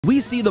We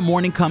see the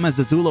morning come as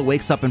Azula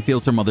wakes up and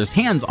feels her mother's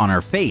hands on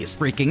her face,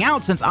 freaking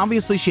out since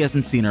obviously she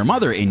hasn't seen her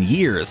mother in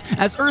years,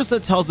 as Ursa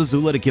tells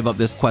Azula to give up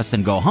this quest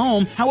and go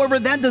home. However,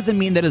 that doesn't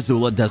mean that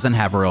Azula doesn't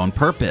have her own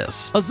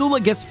purpose.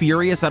 Azula gets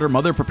furious at her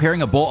mother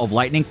preparing a bolt of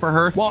lightning for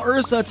her, while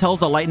Ursa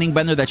tells the lightning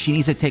bender that she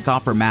needs to take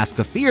off her mask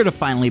of fear to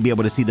finally be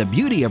able to see the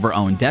beauty of her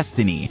own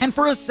destiny. And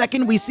for a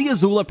second, we see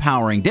Azula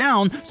powering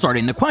down,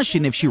 starting to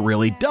question if she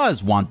really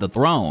does want the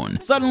throne.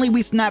 Suddenly,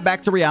 we snap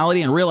back to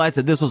reality and realize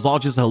that this was all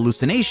just a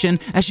hallucination,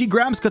 as she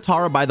grabs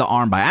Katara by the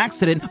arm by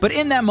accident, but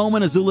in that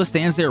moment Azula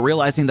stands there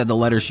realizing that the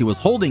letter she was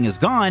holding is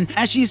gone.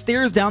 As she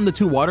stares down, the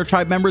two water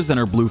tribe members and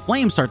her blue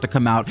flames start to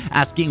come out,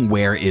 asking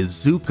where is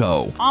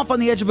Zuko. Off on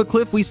the edge of a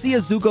cliff, we see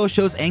as Zuko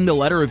shows Aang the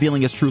letter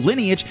revealing his true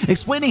lineage,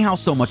 explaining how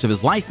so much of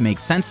his life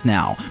makes sense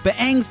now. But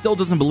Aang still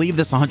doesn't believe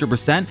this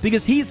 100%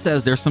 because he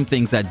says there's some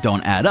things that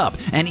don't add up,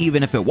 and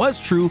even if it was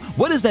true,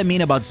 what does that mean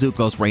about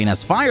Zuko's reign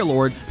as Fire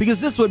Lord, because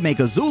this would make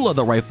Azula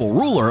the rightful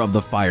ruler of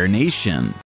the Fire Nation.